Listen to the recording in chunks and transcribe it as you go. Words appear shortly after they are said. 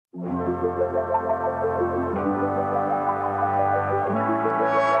Hi,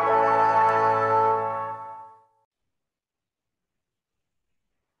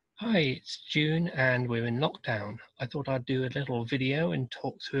 it's June and we're in lockdown. I thought I'd do a little video and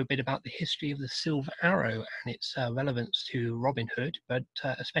talk through a bit about the history of the silver arrow and its relevance to Robin Hood, but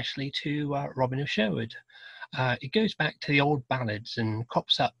especially to Robin of Sherwood. It goes back to the old ballads and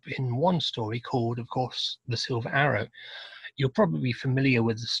crops up in one story called, of course, The Silver Arrow. You're probably familiar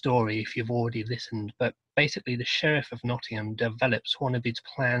with the story if you've already listened, but basically the Sheriff of Nottingham develops one of his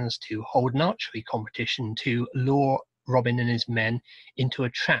plans to hold an archery competition to lure Robin and his men into a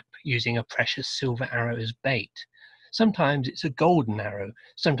trap using a precious silver arrow as bait. Sometimes it's a golden arrow,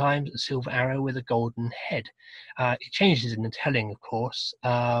 sometimes a silver arrow with a golden head. It changes in the telling, of course,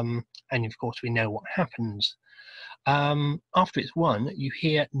 and of course we know what happens. After it's won, you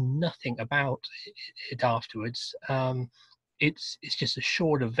hear nothing about it afterwards. It's just a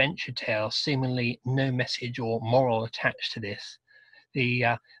short adventure tale, seemingly no message or moral attached to this.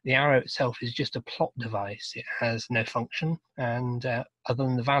 The arrow itself is just a plot device. It has no function, and other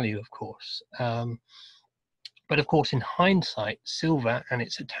than the value, of course. But of course, in hindsight, silver and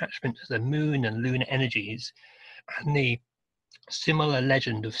its attachment to the moon and lunar energies, and the similar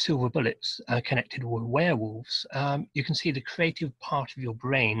legend of silver bullets connected with werewolves, you can see the creative part of your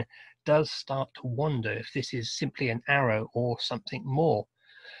brain does start to wonder if this is simply an arrow or something more,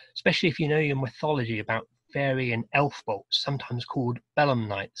 especially if you know your mythology about fairy and elf bolts, sometimes called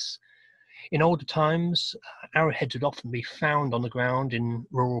belemnites. In older times, arrowheads would often be found on the ground in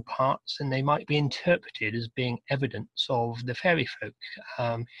rural parts, and they might be interpreted as being evidence of the fairy folk.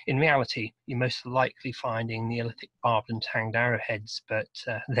 In reality, you're most likely finding Neolithic barbed and tanged arrowheads, but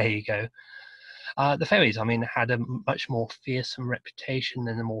there you go. The fairies, I mean, had a much more fearsome reputation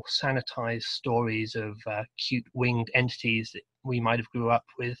than the more sanitized stories of cute winged entities that we might have grew up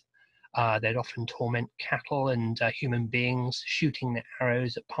with. They'd often torment cattle and human beings, shooting their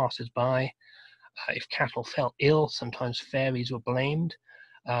arrows at passers-by. If cattle fell ill, sometimes fairies were blamed.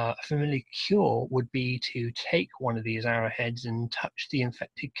 A familiar cure would be to take one of these arrowheads and touch the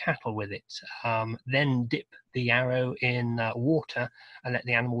infected cattle with it, then dip the arrow in water and let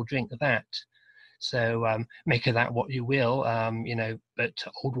the animal drink that. So make of that what you will, but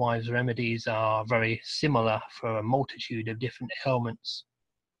old wives' remedies are very similar for a multitude of different ailments.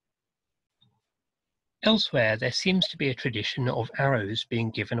 Elsewhere, there seems to be a tradition of arrows being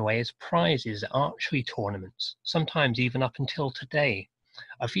given away as prizes at archery tournaments, sometimes even up until today.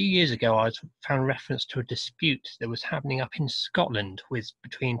 A few years ago, I found reference to a dispute that was happening up in Scotland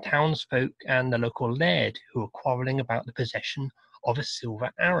between townsfolk and the local laird, who were quarrelling about the possession of a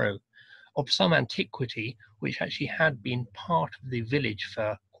silver arrow of some antiquity, which actually had been part of the village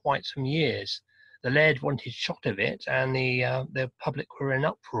for quite some years. The laird wanted shot of it, and the public were in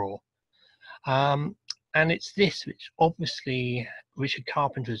uproar. And it's this which obviously Richard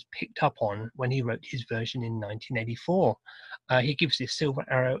Carpenter has picked up on when he wrote his version in 1984. He gives this silver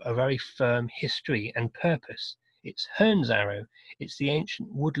arrow a very firm history and purpose. It's Herne's arrow. It's the ancient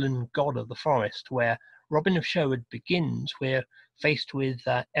woodland god of the forest, where Robin of Sherwood begins. We're faced with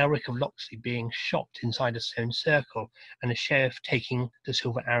Elric of Locksley being shot inside a stone circle, and the sheriff taking the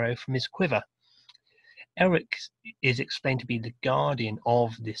silver arrow from his quiver. Eric is explained to be the guardian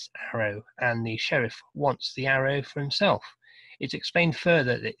of this arrow, and the sheriff wants the arrow for himself. It's explained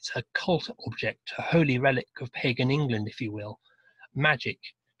further that it's a cult object, a holy relic of pagan England, if you will. Magic,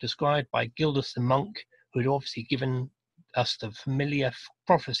 described by Gildas the monk, who had obviously given us the familiar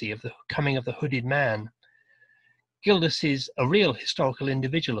prophecy of the coming of the hooded man. Gildas is a real historical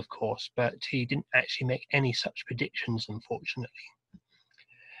individual, of course, but he didn't actually make any such predictions, unfortunately.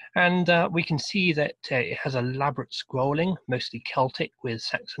 And we can see that it has elaborate scrolling, mostly Celtic, with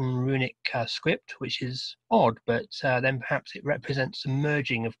Saxon runic script, which is odd, but then perhaps it represents the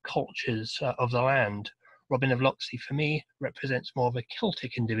merging of cultures of the land. Robin of Locksley, for me, represents more of a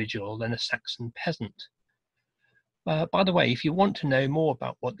Celtic individual than a Saxon peasant. By the way, if you want to know more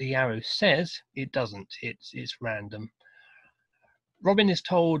about what the arrow says, it doesn't. It's random. Robin is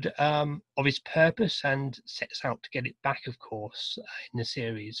told of his purpose and sets out to get it back, of course, in the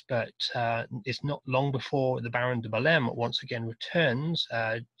series, but it's not long before the Baron de Bolem once again returns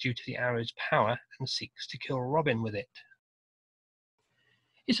due to the arrow's power and seeks to kill Robin with it.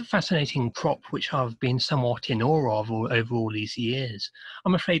 It's a fascinating prop which I've been somewhat in awe of over all these years.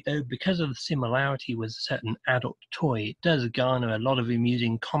 I'm afraid, though, because of the similarity with a certain adult toy, it does garner a lot of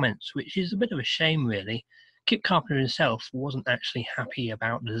amusing comments, which is a bit of a shame, really. Kit Carpenter himself wasn't actually happy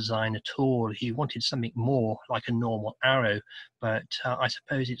about the design at all. He wanted something more like a normal arrow, but I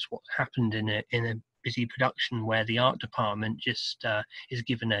suppose it's what happened in a busy production where the art department just is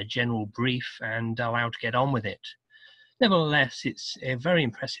given a general brief and allowed to get on with it. Nevertheless, it's a very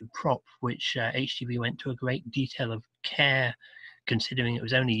impressive prop, which HTV went to a great detail of care, considering it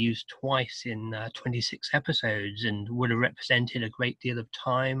was only used twice in 26 episodes and would have represented a great deal of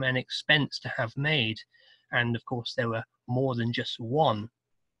time and expense to have made. And of course, there were more than just one.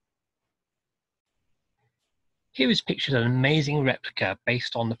 Here is pictured an amazing replica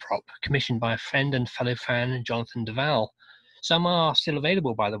based on the prop, commissioned by a friend and fellow fan, Jonathan Duval. Some are still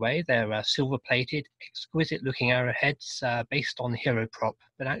available, by the way. They're silver-plated, exquisite-looking arrowheads based on the hero prop,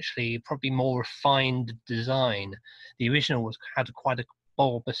 but actually probably more refined design. The original had quite a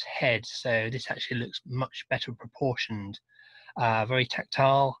bulbous head, so this actually looks much better proportioned. Very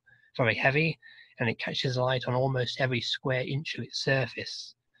tactile, very heavy, and it catches light on almost every square inch of its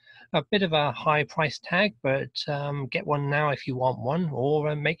surface. A bit of a high price tag, but get one now if you want one,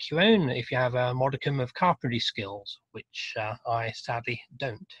 or make your own if you have a modicum of carpentry skills, which I sadly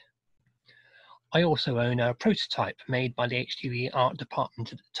don't. I also own a prototype made by the HTV art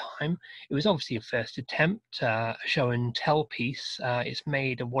department at the time. It was obviously a first attempt, a show and tell piece. It's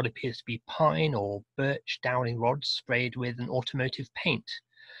made of what appears to be pine or birch dowling rods sprayed with an automotive paint.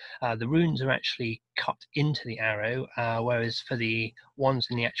 The runes are actually cut into the arrow, whereas for the ones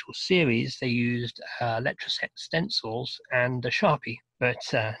in the actual series, they used Letraset stencils and a Sharpie, but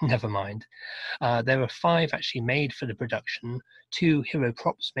never mind. There were 5 actually made for the production, 2 hero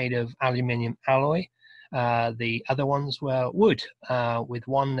props made of aluminium alloy. The other ones were wood, with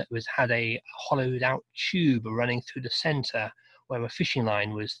one that had a hollowed out tube running through the center, where a fishing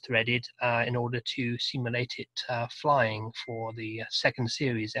line was threaded in order to simulate it flying for the second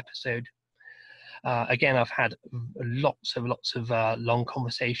series episode. Again, I've had lots of long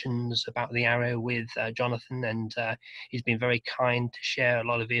conversations about the arrow with Jonathan, and he's been very kind to share a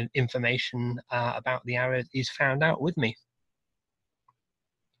lot of information about the arrow that he's found out with me.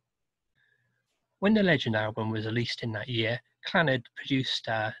 When the Legend album was released in that year, Clannad produced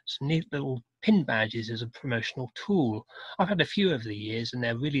some neat little pin badges as a promotional tool. I've had a few over the years, and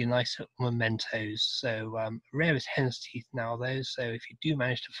they're really nice little mementos. So rare as hen's teeth now, those. So if you do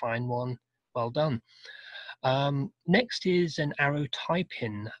manage to find one, well done. Next is an arrow tie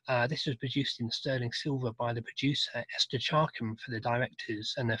pin. This was produced in sterling silver by the producer Esther Charkham for the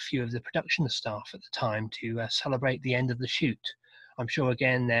directors and a few of the production staff at the time to celebrate the end of the shoot. I'm sure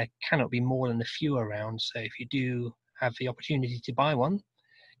again there cannot be more than a few around, so if you do have the opportunity to buy one,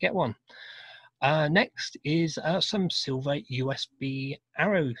 get one. Next is some silver USB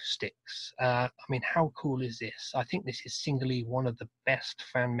arrow sticks. I mean, how cool is this? I think this is singly one of the best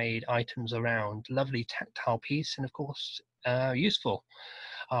fan-made items around. Lovely tactile piece, and of course, useful.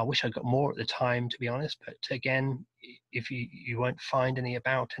 I wish I got more at the time, to be honest, but again, if you won't find any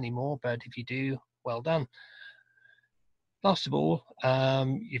about anymore, but if you do, well done. Last of all,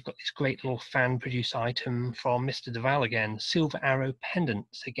 you've got this great little fan-produced item from Mr. Duval again, silver arrow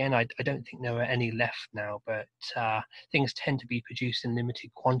pendants. Again, I don't think there are any left now, but things tend to be produced in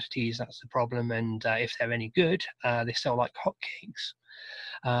limited quantities. That's the problem, and if they're any good, they sell like hotcakes.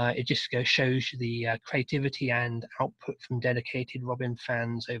 It just shows you the creativity and output from dedicated Robin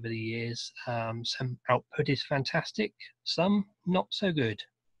fans over the years. Some output is fantastic, some not so good.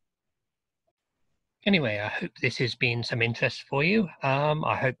 Anyway, I hope this has been some interest for you.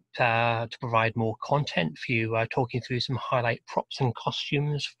 I hope to provide more content for you, talking through some highlight props and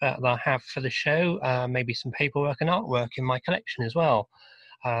costumes that I have for the show, maybe some paperwork and artwork in my collection as well.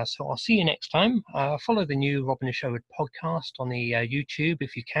 So I'll see you next time. Follow the new Robin and Sherwood podcast on the YouTube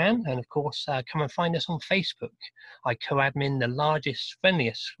if you can, and of course come and find us on Facebook. I co-admin the largest,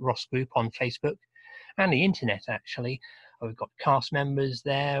 friendliest Ross group on Facebook and the internet actually. We've got cast members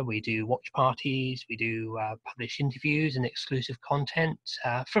there, we do watch parties, we do publish interviews and exclusive content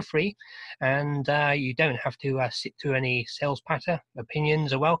for free, and you don't have to sit through any sales patter.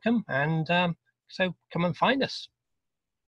 Opinions are welcome, and so come and find us.